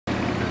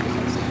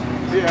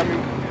Yeah, I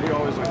mean, we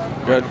always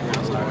like. Good.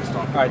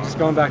 All right, just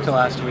going back to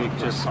last week,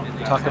 just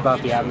talk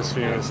about the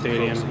atmosphere in the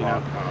stadium. You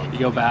know, you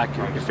go back,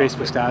 your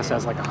Facebook status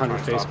has like 100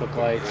 Facebook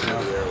likes. You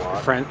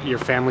know, your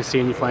family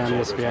seeing you play on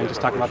ESPN.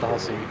 Just talk about the whole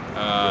scene.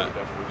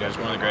 Yeah, it's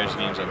one of the greatest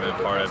games I've been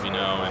a part of. You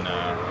know,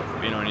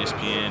 and being on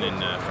ESPN and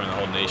in front of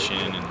the whole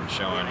nation and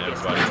showing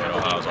everybody what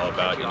Ohio's all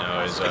about. You know,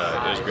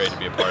 it was great to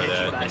be a part of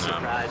that.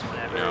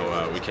 And you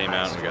know, we came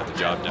out and we got the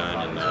job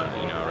done.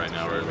 And you know, right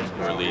now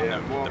we're leading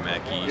the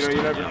MAC East.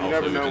 And,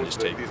 hopefully we can just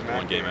take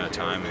one game at a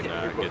time and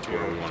get to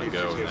where we want to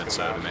go, and that's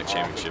the MAC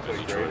championship in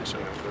Detroit. So,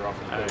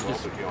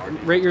 just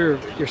rate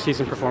your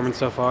season performance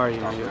so far. You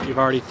know, you've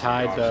already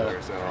tied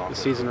the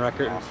season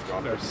record,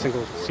 or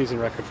single season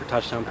record for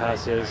touchdown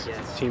passes. The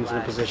team's in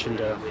a position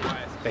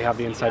they have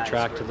the inside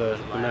track to the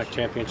MAC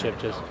championship.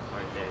 Just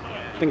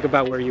think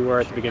about where you were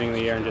at the beginning of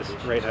the year and just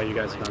rate how you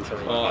guys have done so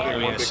far. Well, I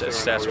mean,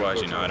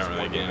 stats-wise, you know, I don't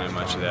really get into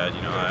much of that.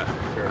 You know,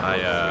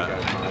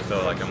 I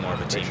feel like I'm more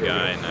of a team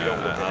guy, and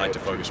I like to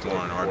focus more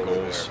on our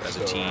goals as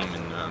a team.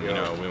 And you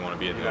know, we want to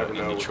be in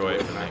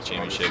Detroit for the MAC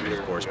championship, and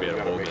of course, be at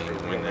a bowl game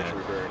and win that.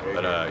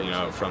 But you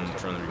know, from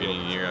the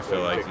beginning of the year, I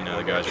feel like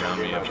the guys around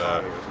me have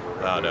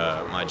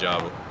allowed my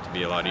job to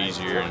be a lot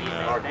easier and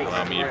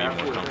allow me to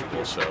be more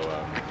comfortable. So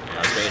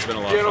it's been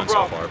a lot of fun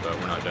so far, but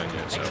we're not done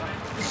yet. So.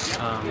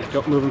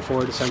 Moving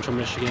forward to Central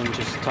Michigan,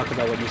 just talk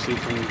about what you see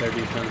from their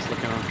defense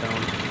looking on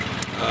film.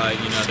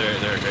 You know,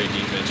 they're a great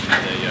defense.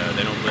 You know,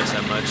 they don't blitz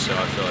that much, so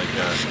I feel like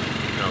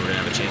you know, we're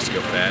gonna have a chance to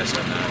go fast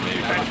and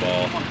maybe put the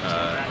ball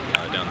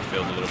down the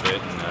field a little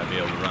bit and be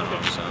able to run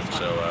off some.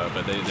 So,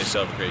 but they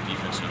still have a great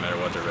defense no matter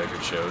what their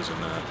record shows, and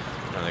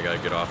you know, they got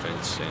a good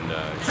offense. And you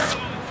know,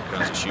 if it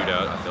comes to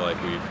shootout, I feel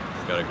like we've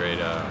got a great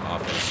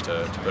offense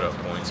to put up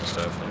points and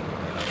stuff, and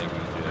I think we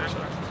can do that. So.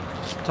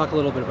 Talk a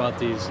little bit about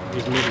these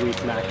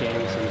midweek MAC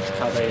games and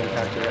how they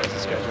impact your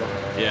guys' schedule.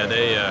 Yeah,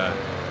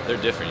 they're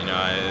different. You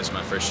know, it's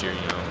my first year,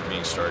 you know,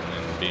 being starting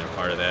and being a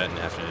part of that and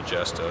having to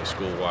adjust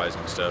school-wise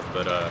and stuff.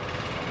 But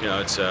you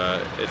know, it's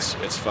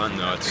fun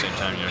though at the same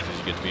time, you know, because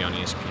you get to be on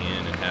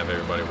ESPN and have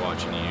everybody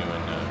watching you,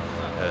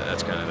 and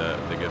that's kind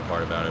of the good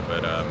part about it.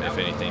 But if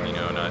anything, you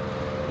know,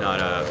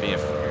 not being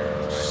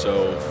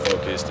so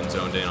focused and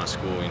zoned in on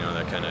school, you know,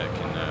 that kind of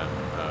can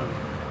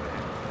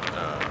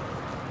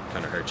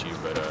hurt you,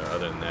 but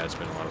other than that, it's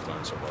been a lot of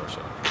fun so far.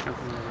 So,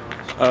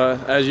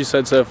 as you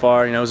said so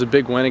far, you know, it was a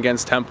big win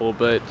against Temple,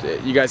 but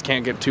you guys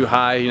can't get too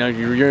high. You know,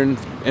 you're in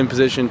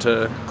position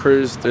to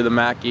cruise through the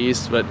MAC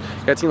East, but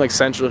you got a team like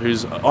Central,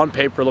 who's on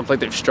paper looked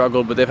like they've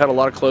struggled, but they've had a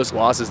lot of close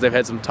losses. They've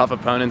had some tough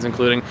opponents,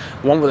 including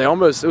one where it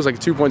was like a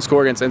 2-point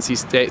score against NC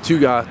State,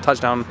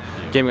 touchdown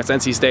game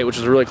against NC State, which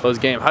was a really close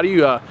game. How do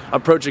you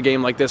approach a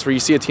game like this where you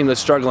see a team that's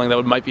struggling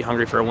that might be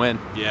hungry for a win?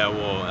 Yeah,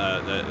 well,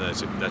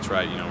 that's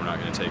right. You know, we're not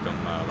going to take them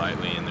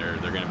lightly, and they're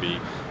going to be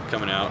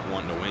coming out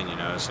wanting to win. You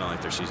know, it's not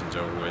like their season's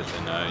over with,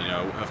 and you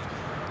know,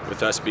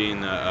 with us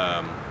being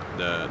the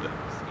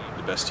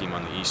best team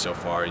on the East so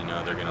far, you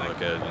know, they're going to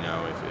look at, you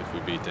know, if we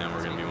beat them,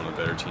 we're going to be one of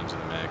the better teams in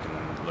the MAC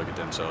and look at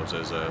themselves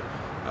as a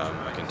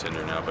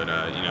contender now. But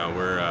you know,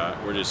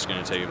 we're just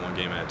going to take it one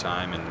game at a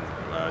time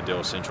and deal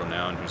with Central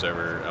now, and who's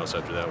ever else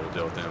after that, we'll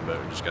deal with them.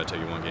 But we just got to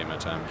take it one game at a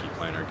time and keep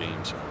playing our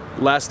game. So.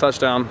 Last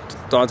touchdown,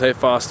 Dante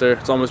Foster.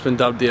 It's almost been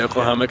dubbed the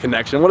Oklahoma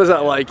connection. What is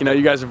that like? You know,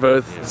 you guys are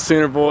both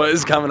Sooner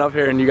boys coming up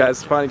here, and you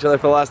guys find each other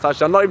for the last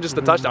touchdown. Not even just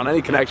the touchdown,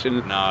 any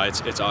connection. No,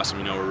 it's awesome.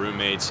 You know, we're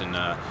roommates, and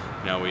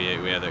you know, we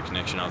have that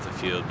connection off the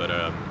field. But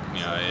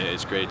you know,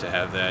 it's great to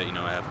have that. You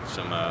know, I have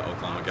some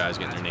Oklahoma guys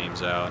getting their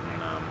names out, and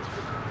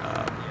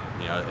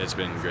you know, it's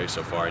been great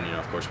so far. And you know,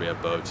 of course, we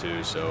have Bo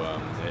too.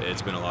 So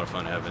it's been a lot of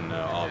fun having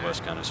all of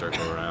us kind of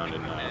circle around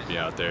and be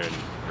out there and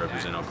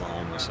represent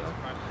Oklahoma. So.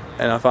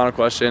 And a final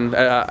question,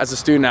 as a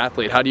student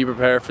athlete, how do you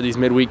prepare for these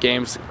midweek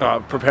games,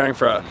 preparing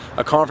for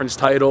a conference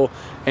title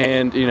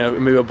and, you know,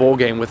 maybe a bowl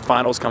game with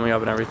finals coming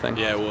up and everything?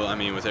 Yeah, well, I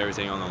mean, with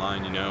everything on the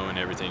line, you know, and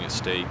everything at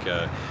stake,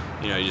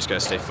 you know, you just got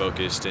to stay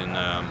focused. And,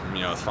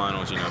 you know, with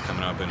finals, you know,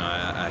 coming up, and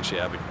I actually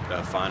have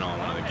a final on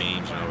one of the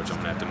games, you know, which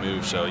I'm going to have to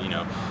move. So, you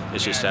know,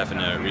 it's just having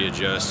to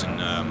readjust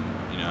and,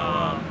 you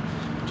know,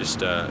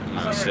 just you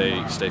know,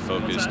 stay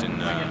focused and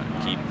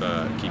keep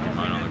your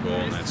mind on the goal,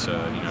 and that's you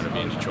know, to be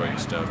in Detroit and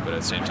stuff. But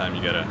at the same time,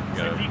 you gotta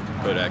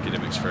put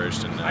academics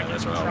first, and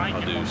that's what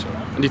I'll do. So.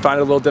 And do you find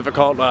it a little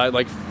difficult,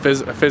 like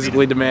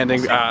physically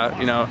demanding,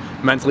 you know,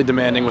 mentally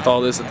demanding with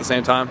all this at the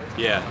same time?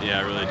 Yeah,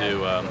 I really do.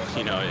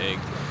 You know,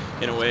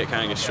 in a way, it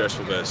kind of gets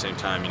stressful, but at the same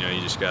time, you know,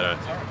 you just gotta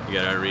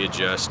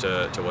readjust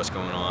to what's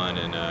going on,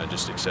 and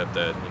just accept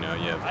that, you know,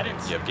 you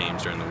have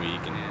games during the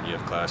week and you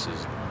have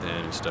classes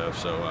then and stuff.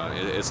 So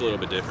it's a little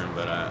bit different,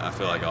 but I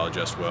feel like I'll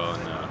adjust well,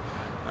 and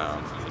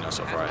you know,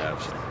 so far I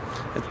have. So.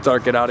 It's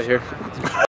dark. Get out of here.